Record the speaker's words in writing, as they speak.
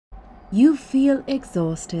You feel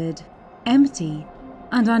exhausted, empty,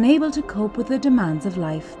 and unable to cope with the demands of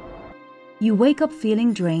life. You wake up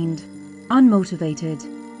feeling drained, unmotivated,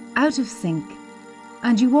 out of sync,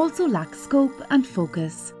 and you also lack scope and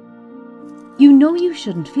focus. You know you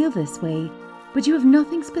shouldn't feel this way, but you have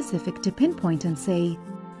nothing specific to pinpoint and say,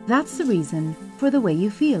 that's the reason for the way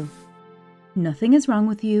you feel. Nothing is wrong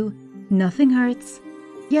with you, nothing hurts,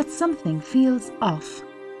 yet something feels off.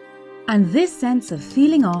 And this sense of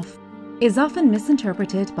feeling off is often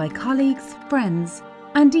misinterpreted by colleagues, friends,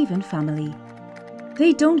 and even family.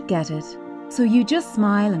 They don't get it, so you just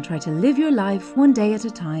smile and try to live your life one day at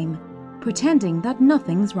a time, pretending that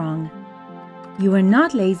nothing's wrong. You are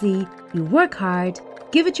not lazy, you work hard,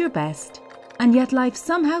 give it your best, and yet life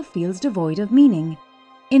somehow feels devoid of meaning.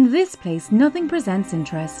 In this place, nothing presents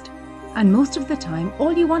interest, and most of the time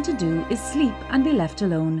all you want to do is sleep and be left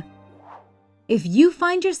alone. If you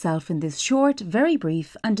find yourself in this short, very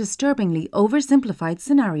brief and disturbingly oversimplified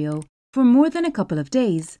scenario for more than a couple of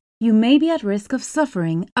days, you may be at risk of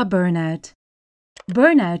suffering a burnout.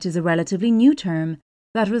 Burnout is a relatively new term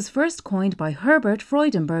that was first coined by Herbert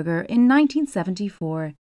Freudenberger in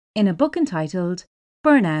 1974 in a book entitled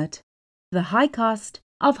Burnout: The High Cost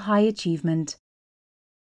of High Achievement.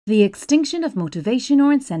 The extinction of motivation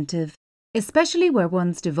or incentive, especially where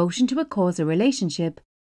one's devotion to a cause or relationship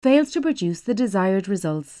fails to produce the desired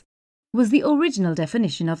results, was the original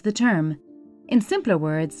definition of the term. In simpler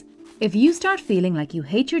words, if you start feeling like you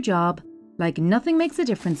hate your job, like nothing makes a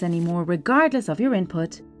difference anymore regardless of your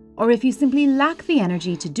input, or if you simply lack the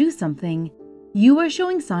energy to do something, you are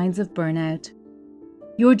showing signs of burnout.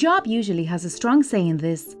 Your job usually has a strong say in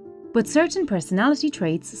this, but certain personality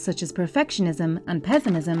traits such as perfectionism and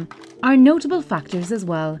pessimism are notable factors as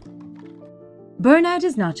well. Burnout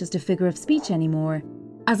is not just a figure of speech anymore,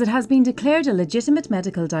 as it has been declared a legitimate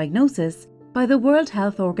medical diagnosis by the World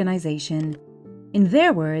Health Organization. In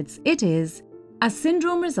their words, it is a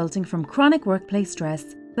syndrome resulting from chronic workplace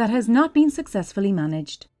stress that has not been successfully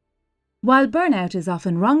managed. While burnout is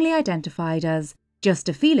often wrongly identified as just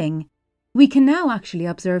a feeling, we can now actually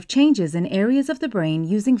observe changes in areas of the brain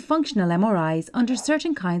using functional MRIs under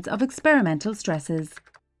certain kinds of experimental stresses.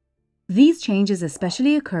 These changes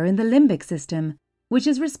especially occur in the limbic system, which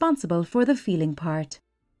is responsible for the feeling part.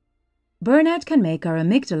 Burnout can make our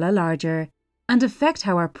amygdala larger and affect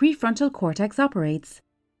how our prefrontal cortex operates.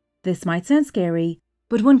 This might sound scary,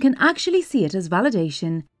 but one can actually see it as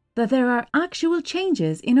validation that there are actual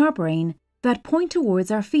changes in our brain that point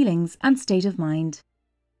towards our feelings and state of mind.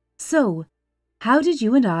 So, how did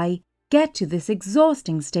you and I get to this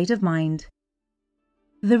exhausting state of mind?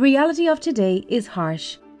 The reality of today is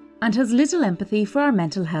harsh and has little empathy for our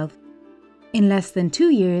mental health. In less than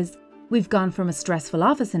 2 years, we've gone from a stressful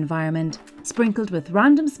office environment, sprinkled with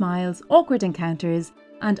random smiles, awkward encounters,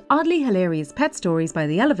 and oddly hilarious pet stories by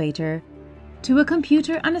the elevator, to a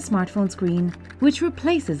computer and a smartphone screen which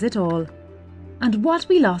replaces it all. And what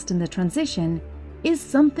we lost in the transition is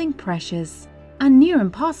something precious and near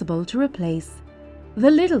impossible to replace.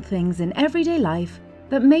 The little things in everyday life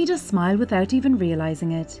that made us smile without even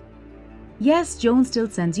realizing it. Yes, Joan still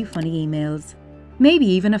sends you funny emails, maybe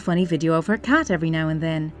even a funny video of her cat every now and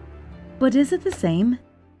then. But is it the same?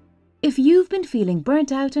 If you've been feeling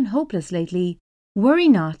burnt out and hopeless lately, worry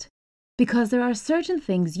not, because there are certain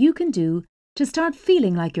things you can do to start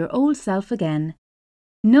feeling like your old self again.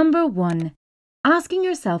 Number 1. Asking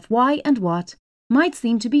yourself why and what might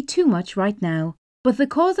seem to be too much right now, but the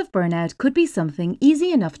cause of burnout could be something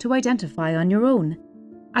easy enough to identify on your own.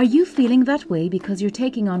 Are you feeling that way because you're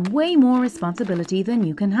taking on way more responsibility than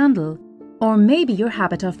you can handle? Or maybe your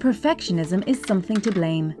habit of perfectionism is something to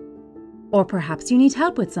blame. Or perhaps you need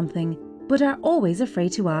help with something, but are always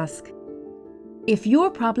afraid to ask. If your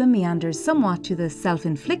problem meanders somewhat to the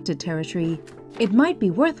self-inflicted territory, it might be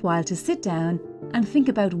worthwhile to sit down and think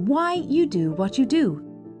about why you do what you do.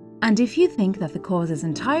 And if you think that the cause is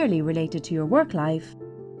entirely related to your work life,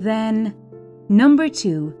 then number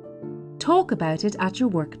 2, talk about it at your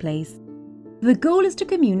workplace. The goal is to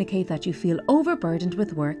communicate that you feel overburdened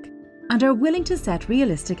with work and are willing to set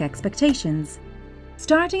realistic expectations.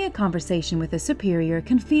 Starting a conversation with a superior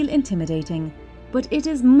can feel intimidating, but it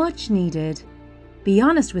is much needed. Be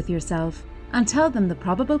honest with yourself and tell them the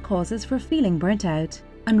probable causes for feeling burnt out,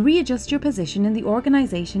 and readjust your position in the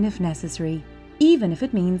organization if necessary, even if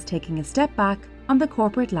it means taking a step back on the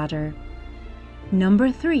corporate ladder.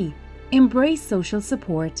 Number 3, embrace social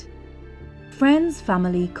support. Friends,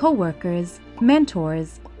 family, co-workers,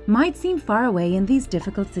 mentors might seem far away in these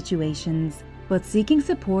difficult situations, but seeking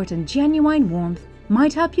support and genuine warmth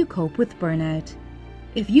might help you cope with burnout.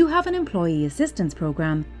 If you have an employee assistance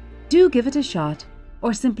program, do give it a shot,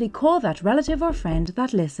 or simply call that relative or friend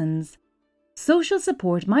that listens. Social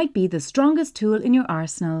support might be the strongest tool in your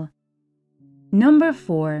arsenal. Number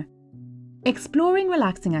 4. Exploring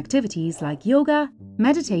relaxing activities like yoga,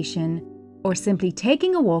 meditation, or simply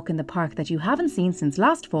taking a walk in the park that you haven't seen since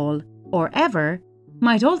last fall, or ever,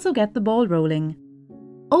 might also get the ball rolling.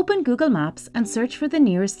 Open Google Maps and search for the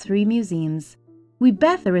nearest 3 museums. We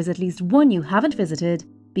bet there is at least one you haven't visited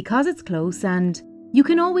because it's close and you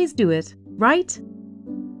can always do it, right?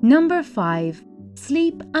 Number 5.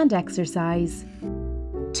 Sleep and exercise.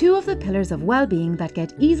 2 of the pillars of well-being that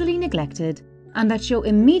get easily neglected and that show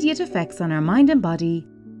immediate effects on our mind and body.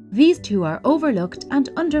 These 2 are overlooked and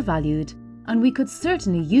undervalued, and we could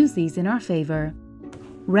certainly use these in our favour.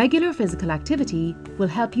 Regular physical activity will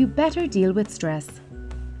help you better deal with stress.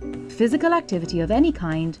 Physical activity of any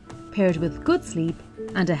kind, paired with good sleep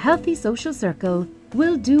and a healthy social circle,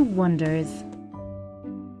 will do wonders.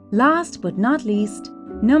 Last but not least,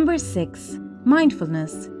 number 6,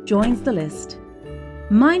 mindfulness joins the list.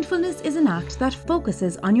 Mindfulness is an act that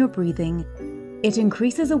focuses on your breathing. It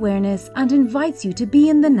increases awareness and invites you to be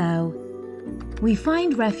in the now. We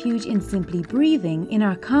find refuge in simply breathing in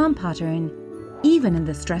our calm pattern, even in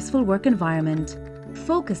the stressful work environment,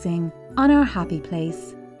 focusing on our happy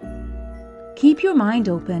place. Keep your mind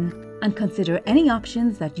open and consider any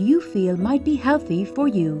options that you feel might be healthy for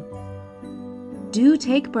you. Do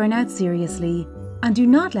take burnout seriously and do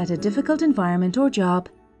not let a difficult environment or job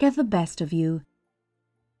get the best of you.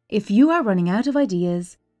 If you are running out of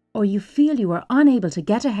ideas or you feel you are unable to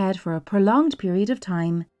get ahead for a prolonged period of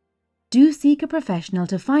time, do seek a professional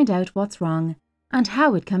to find out what's wrong and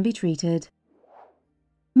how it can be treated.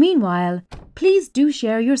 Meanwhile, please do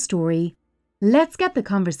share your story. Let's get the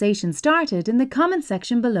conversation started in the comment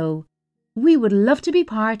section below. We would love to be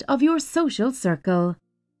part of your social circle.